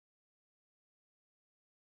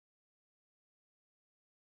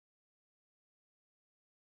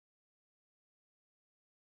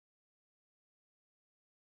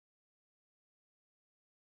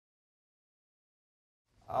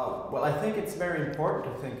Well, I think it's very important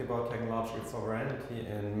to think about technological sovereignty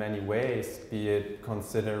in many ways, be it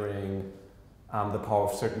considering the power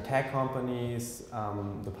of certain tech companies,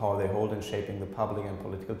 the power they hold in shaping the public and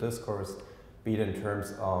political discourse, be it in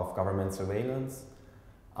terms of government surveillance.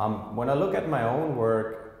 When I look at my own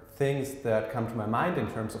work, things that come to my mind in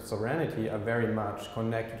terms of sovereignty are very much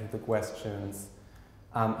connected to the questions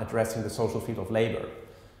addressing the social field of labor.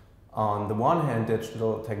 On the one hand,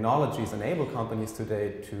 digital technologies enable companies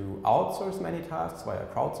today to outsource many tasks via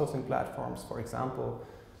crowdsourcing platforms, for example,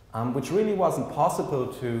 which really wasn't possible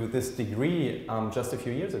to this degree just a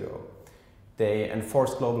few years ago. They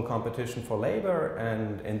enforce global competition for labor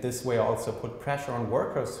and in this way also put pressure on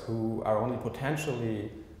workers who are only potentially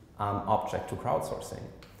object to crowdsourcing.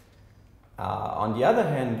 On the other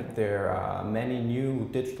hand, there are many new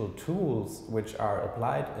digital tools which are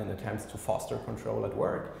applied in attempts to foster control at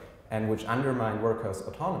work and which undermine workers'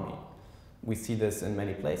 autonomy. We see this in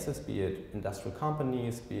many places, be it industrial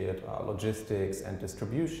companies, be it logistics and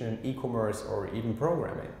distribution, e-commerce, or even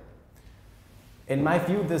programming. In my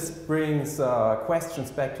view, this brings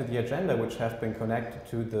questions back to the agenda which have been connected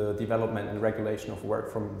to the development and regulation of work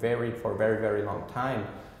for a very, very long time,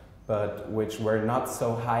 but which were not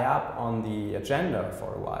so high up on the agenda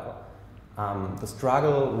for a while. The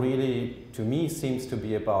struggle really, to me, seems to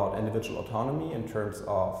be about individual autonomy in terms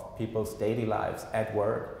of people's daily lives at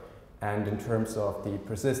work and in terms of the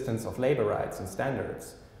persistence of labor rights and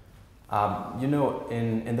standards. You know,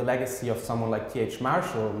 in the legacy of someone like T.H.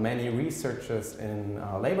 Marshall, many researchers in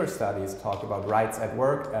labor studies talk about rights at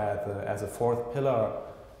work as a fourth pillar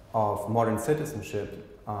of modern citizenship,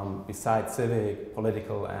 besides civic,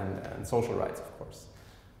 political, and social rights, of course.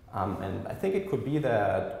 And I think it could be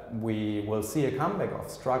that we will see a comeback of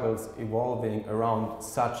struggles evolving around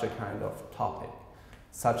such a kind of topic.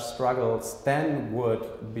 Such struggles then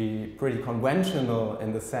would be pretty conventional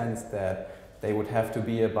in the sense that they would have to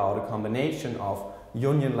be about a combination of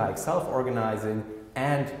union-like self-organizing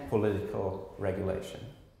and political regulation.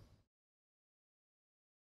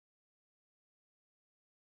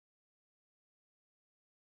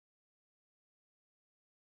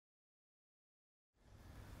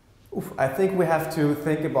 I think we have to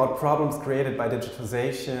think about problems created by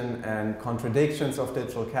digitalization and contradictions of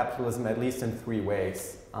digital capitalism at least in three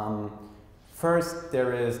ways. First,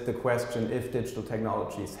 there is the question if digital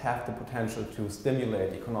technologies have the potential to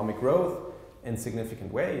stimulate economic growth in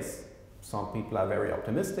significant ways. Some people are very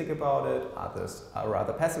optimistic about it, others are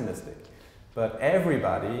rather pessimistic. But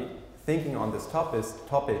everybody thinking on this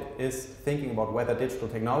topic is thinking about whether digital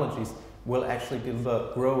technologies will actually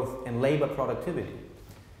deliver growth in labor productivity.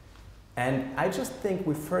 And I just think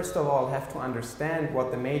we first of all have to understand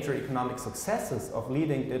what the major economic successes of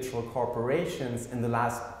leading digital corporations in the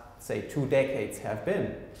last, say, 2 decades have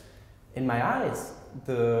been. In my eyes,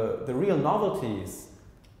 the real novelties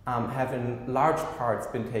have in large parts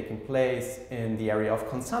been taking place in the area of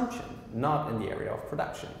consumption, not in the area of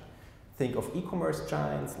production. Think of e-commerce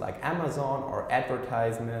giants like Amazon or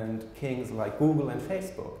advertisement kings like Google and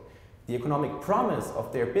Facebook. The economic promise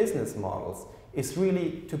of their business models is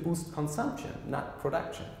really to boost consumption, not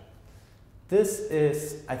production. This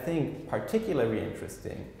is, I think, particularly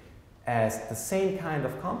interesting as the same kind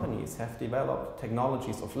of companies have developed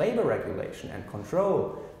technologies of labor regulation and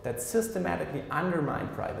control that systematically undermine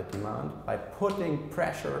private demand by putting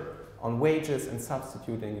pressure on wages and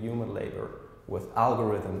substituting human labor with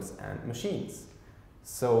algorithms and machines.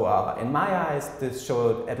 So in my eyes, this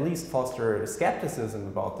should at least foster skepticism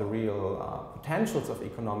about the real potentials of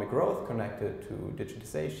economic growth connected to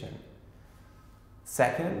digitization.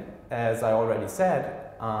 Second, as I already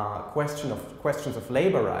said, questions of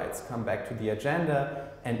labor rights come back to the agenda,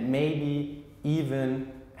 and maybe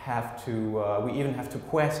even we even have to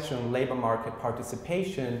question labor market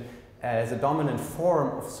participation as a dominant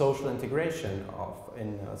form of social integration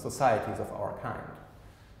in societies of our kind.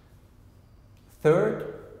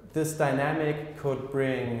 Third, this dynamic could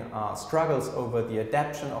bring struggles over the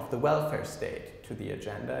adaptation of the welfare state to the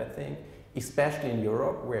agenda, I think, especially in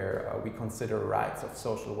Europe, where we consider rights of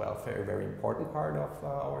social welfare a very important part of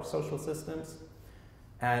our social systems.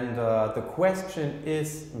 And the question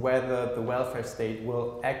is whether the welfare state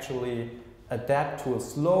will actually adapt to a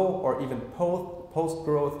slow or even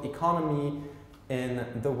post-growth economy in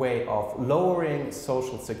the way of lowering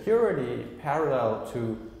social security parallel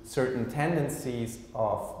to certain tendencies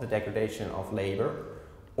of the degradation of labor,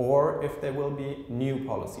 or if there will be new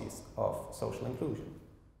policies of social inclusion.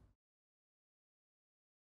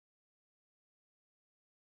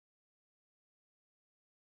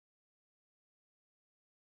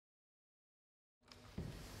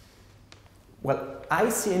 Well, I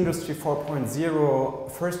see Industry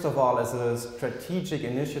 4.0, first of all, as a strategic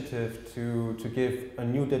initiative to give a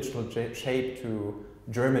new digital shape to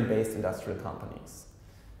German-based industrial companies.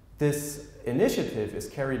 This initiative is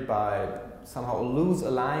carried by somehow a loose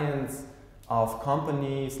alliance of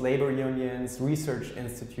companies, labor unions, research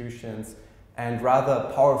institutions, and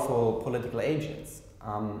rather powerful political agents.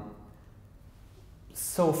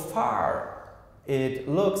 So far, it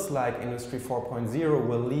looks like Industry 4.0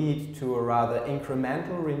 will lead to a rather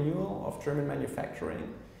incremental renewal of German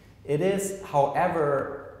manufacturing. It is,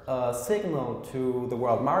 however, a signal to the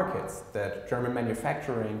world markets that German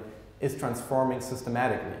manufacturing is transforming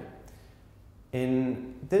systematically.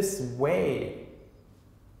 In this way,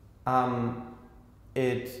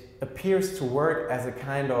 it appears to work as a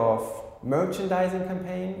kind of merchandising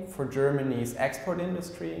campaign for Germany's export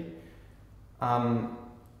industry.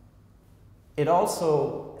 It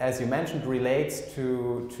also, as you mentioned, relates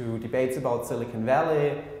to debates about Silicon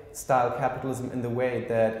Valley style capitalism in the way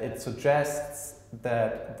that it suggests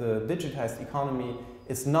that the digitized economy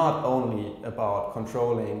is not only about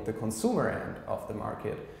controlling the consumer end of the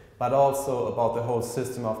market, but also about the whole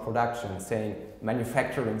system of production, saying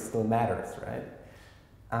manufacturing still matters, right?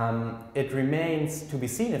 It remains to be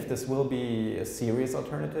seen if this will be a serious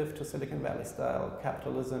alternative to Silicon Valley style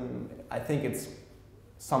capitalism. I think it's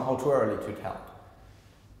somehow too early to tell.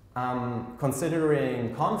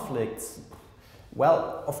 Considering conflicts,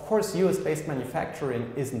 well, of course, US-based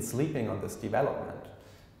manufacturing isn't sleeping on this development.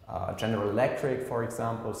 General Electric, for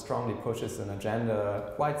example, strongly pushes an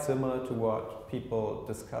agenda quite similar to what people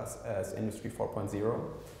discuss as Industry 4.0.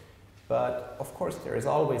 But of course, there has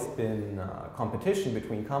always been competition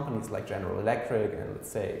between companies like General Electric and,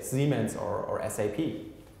 let's say, Siemens or SAP.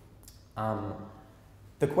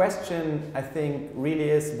 The question, I think,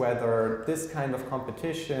 really is whether this kind of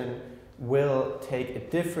competition will take a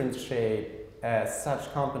different shape as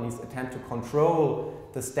such companies attempt to control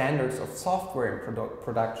the standards of software in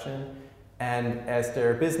production and as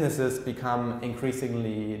their businesses become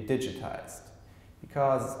increasingly digitized.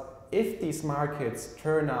 Because if these markets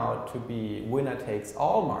turn out to be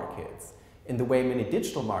winner-takes-all markets in the way many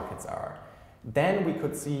digital markets are, then we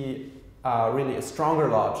could see really a stronger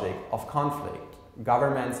logic of conflict.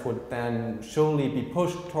 Governments would then surely be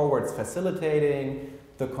pushed towards facilitating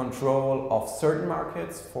the control of certain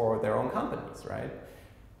markets for their own companies, right?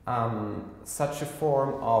 Such a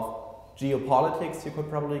form of geopolitics, you could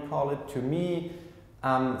probably call it, to me,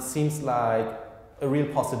 seems like a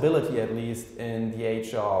real possibility, at least in the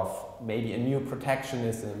age of maybe a new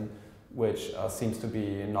protectionism, which seems to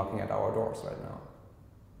be knocking at our doors right now.